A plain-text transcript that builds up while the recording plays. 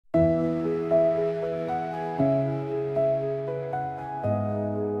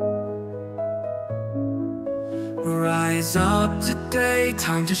is up today,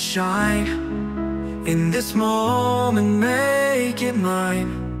 time to shine. In this moment, make it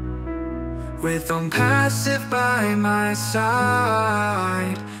mine. With Onpassive by my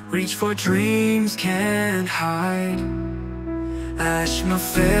side, reach for dreams can't hide.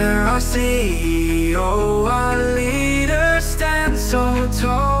 Mufareh, our CEO, our leader, stands so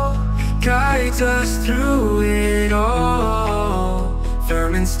tall, guides us through it all.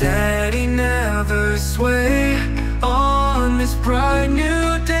 Firm and steady, never sway, on this bright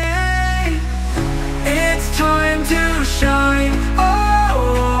new day. It's time to shine,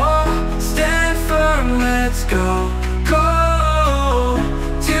 oh, stand firm, let's go, go.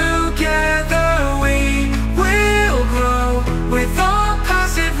 Together we will grow, with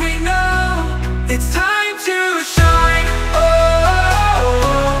Onpassive we know. It's time to shine,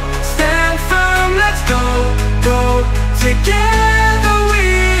 oh, stand firm, let's go, go. Together we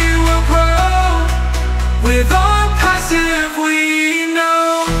will grow, with Onpassive we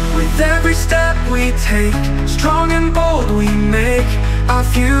know. With every step we take, strong and bold we make, our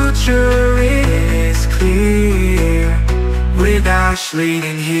future is clear, with Ash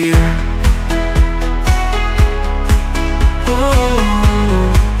leading here. Oh,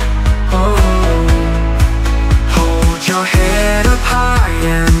 oh. Hold your head up high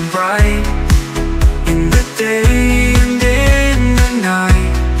and bright, in the day and in the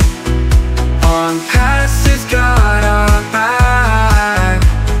night. Onpassive's got our back,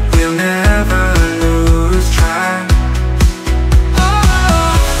 we'll never lose track.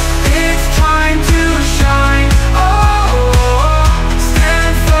 Oh, it's time to shine, oh,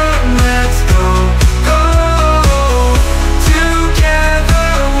 stand firm, let's go, go. Together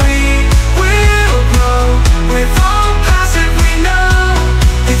we will grow, with Onpassive we know.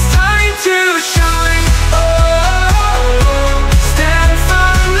 It's time to shine, oh, stand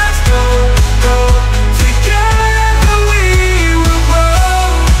firm, let's go, go. Together we will grow,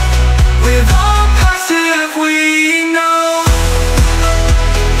 with Onpassive we know.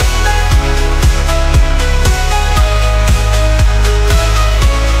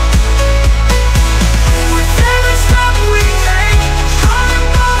 With every step we take, strong and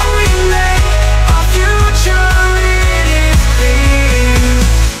bold we make, our future it is clear,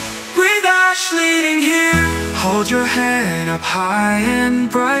 with Ash leading here. Hold your head up high and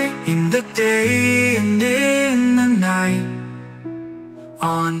bright, in the day and in the night.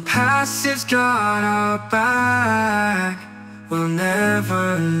 Onpassive's got our back, we'll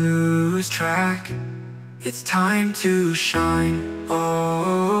never lose track. It's time to shine,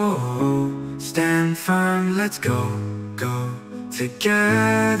 oh, stand firm, let's go, go.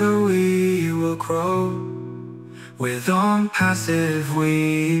 Together we will grow, with Onpassive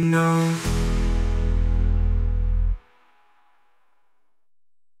we know.